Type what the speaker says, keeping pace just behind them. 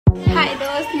हाय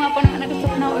दोस्त मु आपण मानक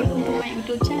सपना welcome to my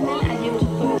YouTube channel. आज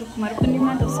पवित्र कुमार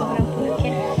पूर्णिमा दशहरा उपलक्षे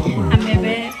आम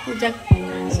ए पूजा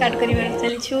स्टार्ट कर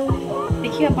चलछु।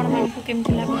 देखिए आपण मानक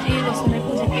केमती लागुची दशहरा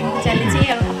पूजा केमती चली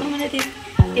आपण मैंने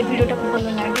ये वीडियोटा भल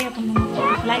लगे अपन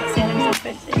like share and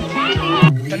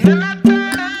subscribe.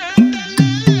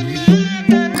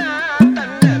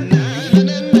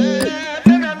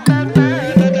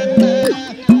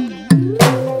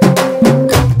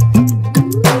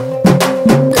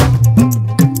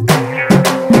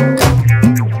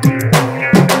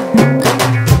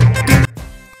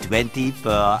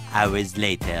 24 hours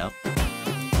later.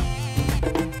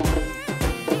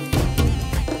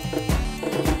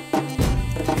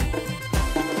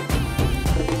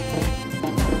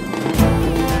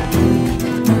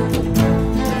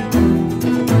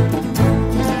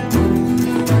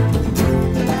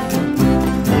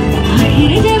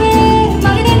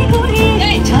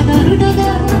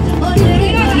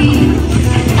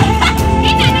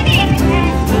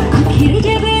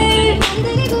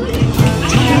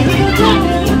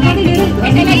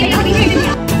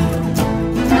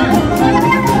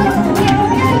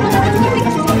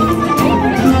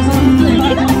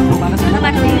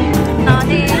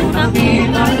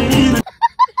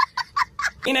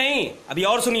 नहीं अभी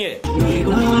और सुनिए।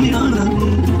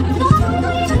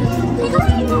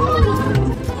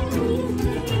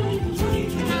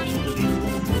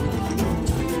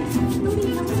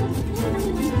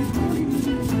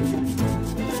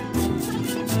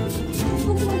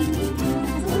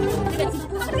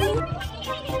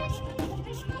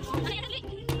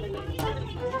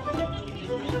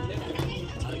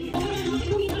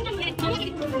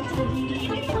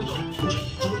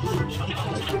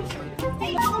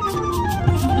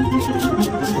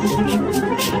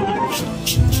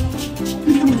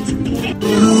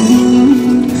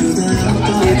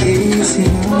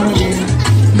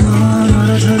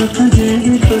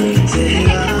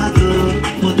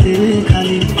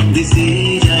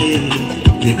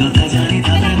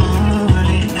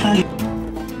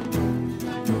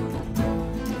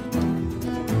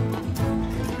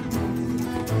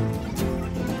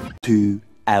 2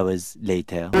 hours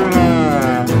later.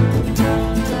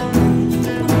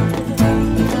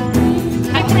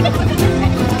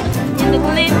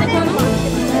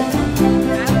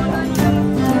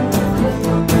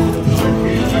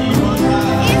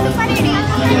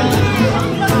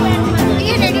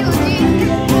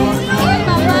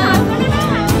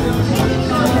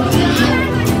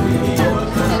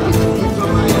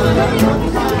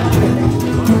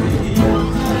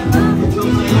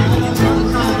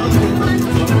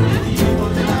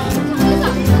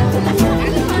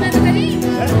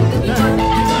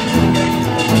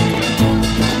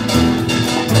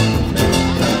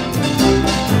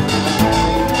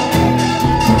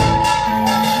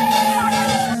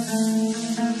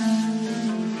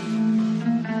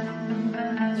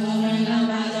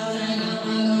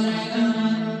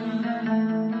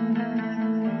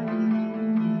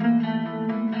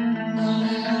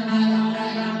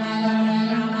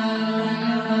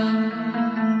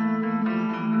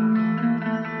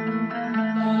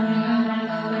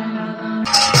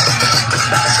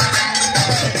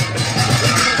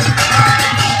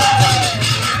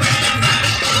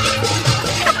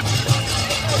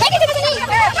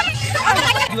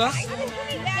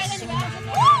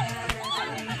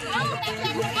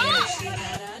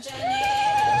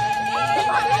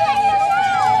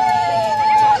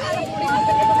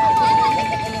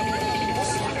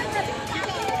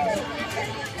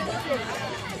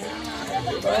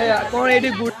 कौन एडी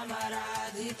गुड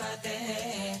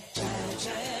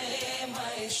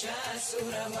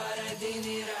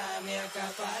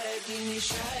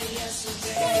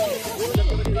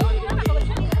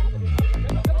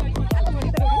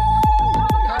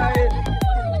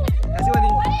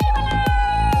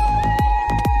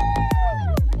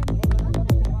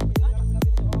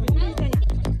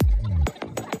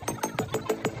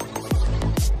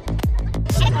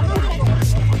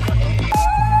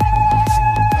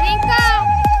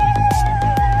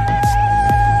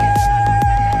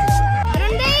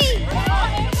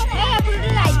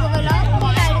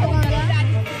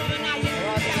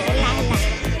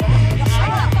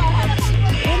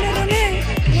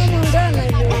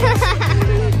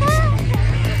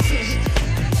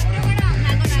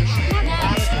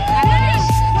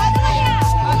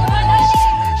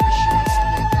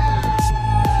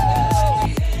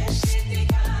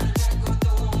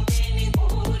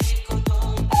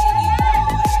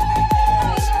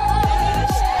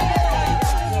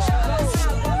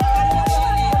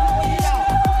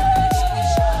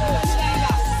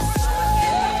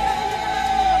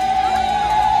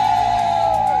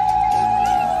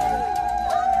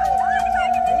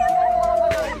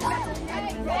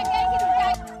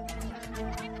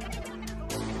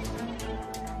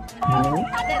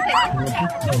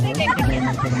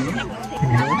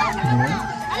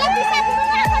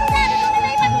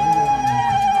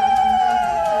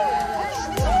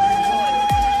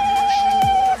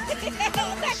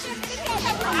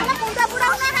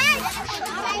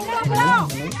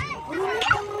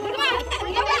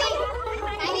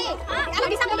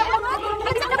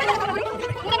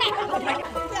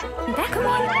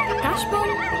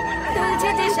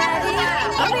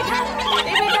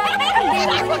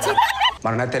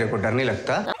मरना तेरे को डर नहीं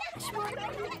लगता?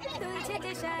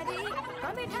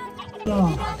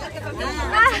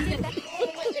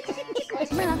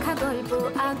 মাখা গল্প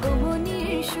আগমনীর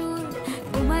সুর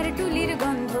কুমার টুলির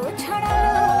গন্ধ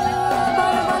ছড়ালো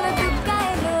বল বল দুগ্গা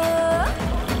এলো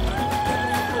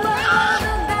বল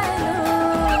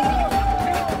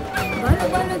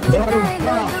বল দুগ্গা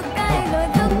এলো দুগ্গা এলো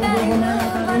দুগ্গা এলো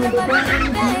বল বল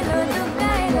দুগ্গা এলো দুগ্গা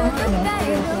এলো দুগ্গা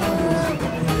এলো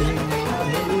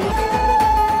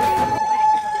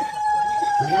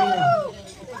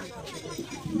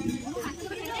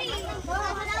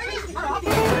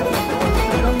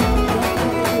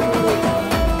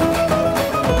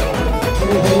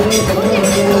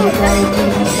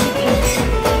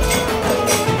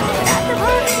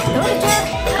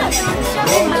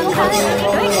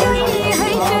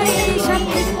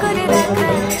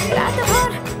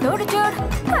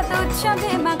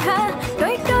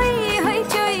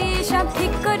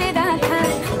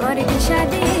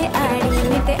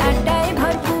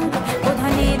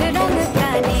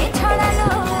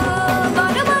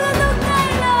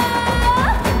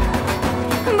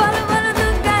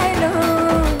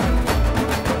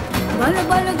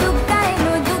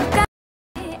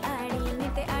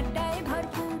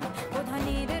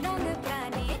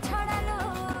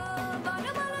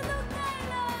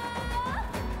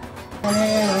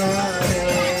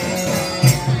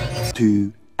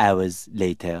Two hours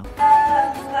later.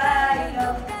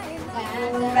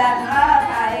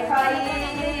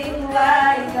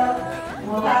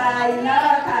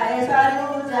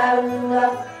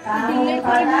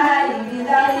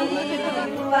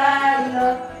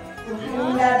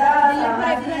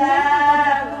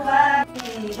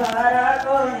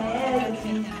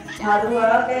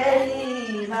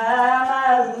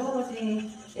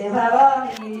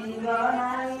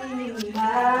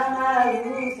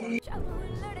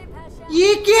 ये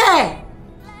क्या है?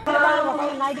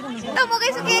 तो मगे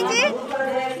सुके जी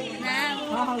ना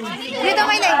ये तो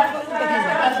मैले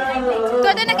तो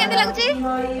देना केंदे लागुची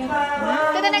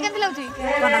तो देना केंदे लागुची ये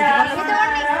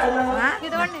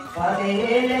तो वणनी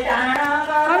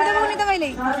हम तो मगनी तो मैले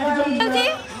लागुची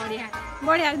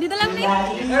बढ़िया दी तो लगनी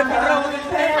हमको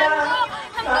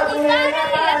गुस्सा आ रहा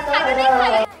है खाना नहीं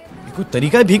खाया कोई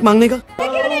तरीका है भीख मांगने का?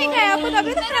 क्यों नहीं खाया आपको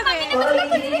तबीयत खराब है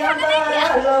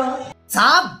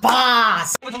शाबाश।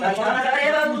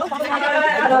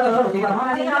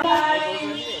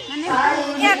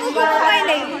 या को मोबाइल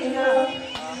ले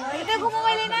इते को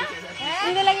मोबाइल लेना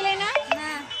इते लगी लेना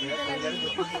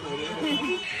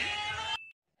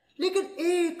लेकिन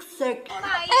एक सेकंड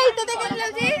ए तो देख लो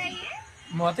जी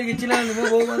मते किछि ना मो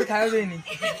बो मते खायो देनी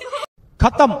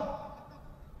खत्म।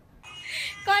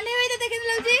 कौन है तो देख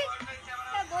लो जी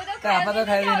का आपा तो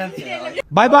खायो देना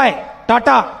bye bye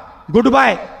tata good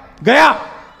bye गया।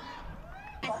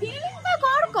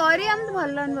 कौन करे हम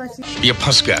भलन बसी ये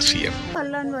फंस गया सीएम।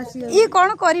 भलन बसी ये कौन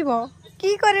करिवो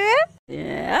की करबे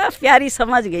प्यारी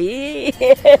समझ गई।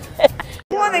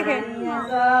 वो देखे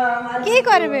की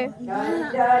करबे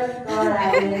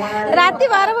राती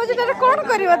 12 बजे तक कौन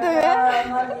करिवो तबे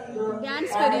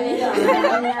डांस करिवे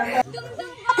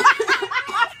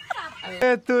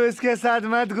तू इसके साथ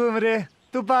मत घूम रे,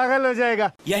 तू पागल हो जाएगा।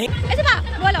 यही ऐसे बा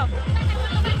बोलो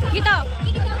गीत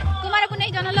कुमार को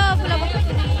नहीं जानलो बोलो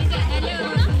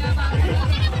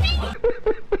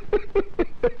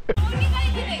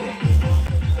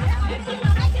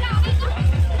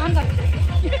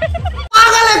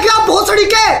पागल है क्या भोसड़ी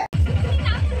के?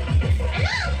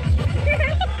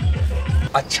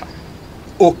 अच्छा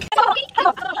ओके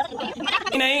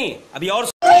नहीं अभी और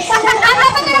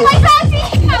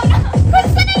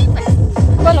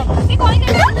बोलो ये कौन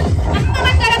कहता हम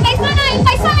का पैसा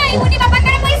नहीं मुनी पापा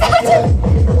का पैसा আছে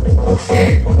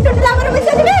टुटला আমার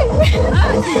पैसा দিবে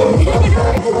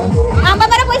আম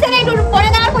বাবার पैसा नहीं टुट পড়ে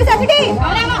আমার पैसा আছে কি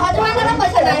আমার হজবানের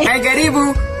पैसा নাই मैं गरीब हूं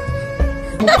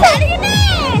तो सारी नहीं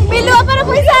बिल्लू पर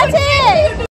पैसा আছে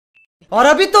और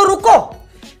अभी तो रुको,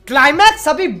 क्लाइमैक्स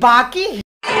अभी बाकी है।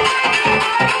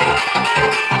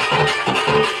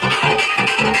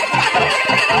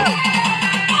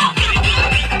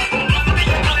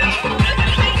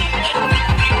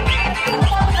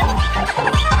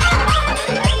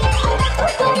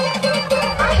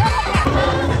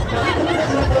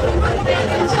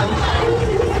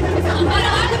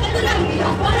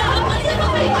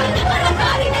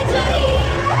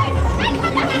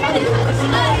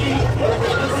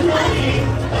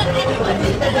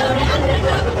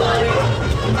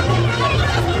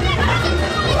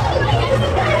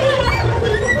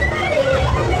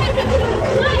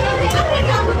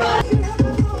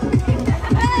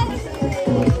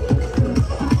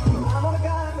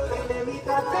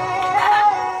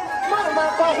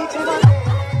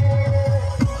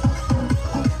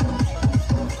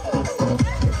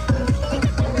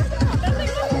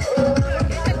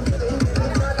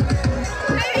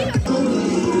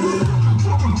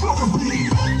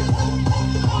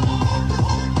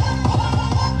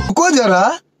 जरा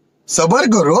सबर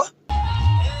करो।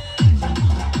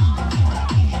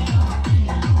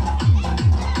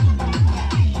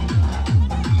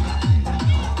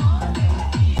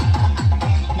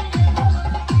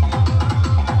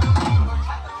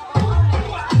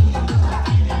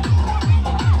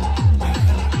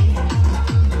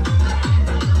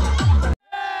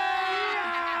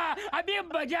 अभी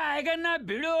मजा आएगा ना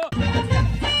भिड़ो।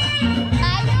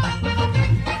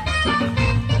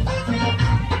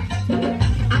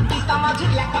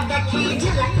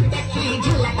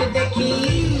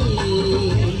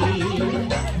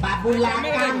 बाबूला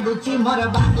कांदुची मोर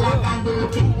बाबला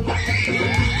कांदुची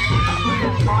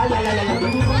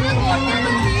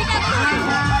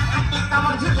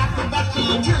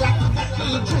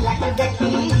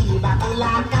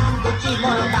बाबूला कांदुची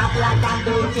मोर बाबला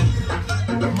कांदुची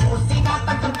मुसीना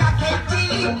तक खेची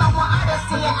तम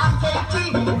आरसी आखेची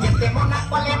जेते मना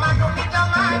पले माडुनी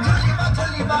जमा झुलिबा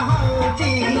झुलिबा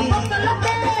होती बोतल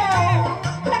दे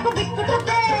ताको बिस्कुट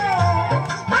दे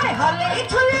आरे हले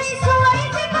झुली सुई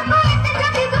जे कपाते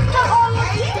जदी दुष्ट होई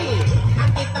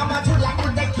आके तम झुला को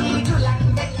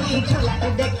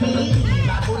देखी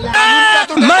बाबूला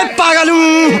मैं पागल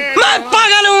हूँ, मैं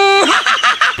पागल हूँ।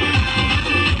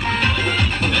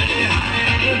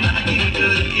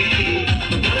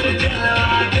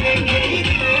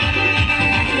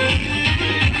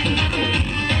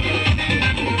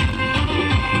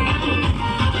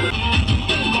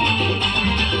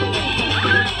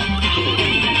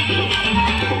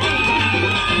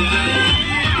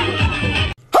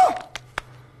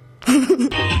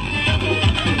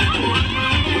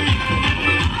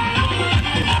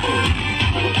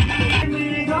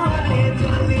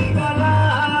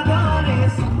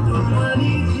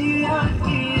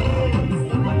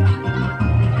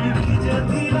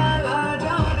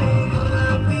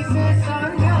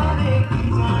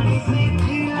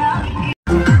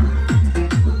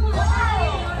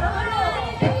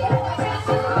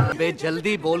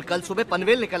 जल्दी बोल, कल सुबह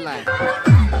पनवेल निकलना है।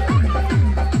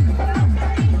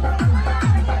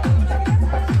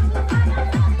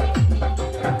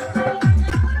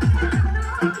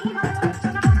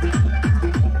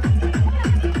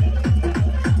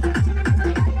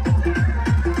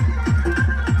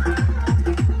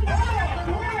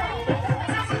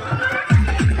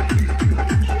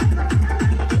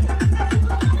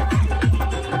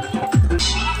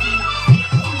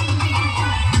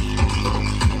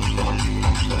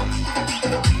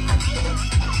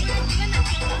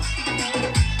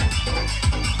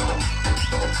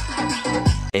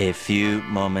 A few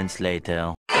moments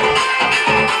later.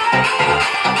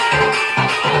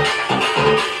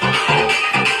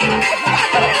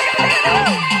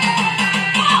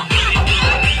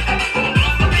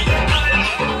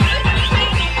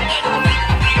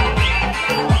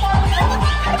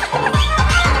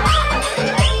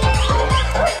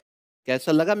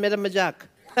 कैसा लगा मेरा मजाक?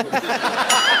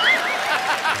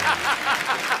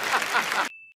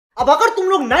 अब अगर तुम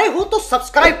लोग नए हो तो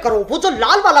सब्सक्राइब करो, वो जो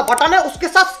लाल वाला बटन है उसके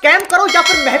साथ स्कैम करो या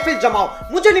फिर महफिल जमाओ,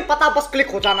 मुझे नहीं पता, बस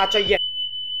क्लिक हो जाना चाहिए।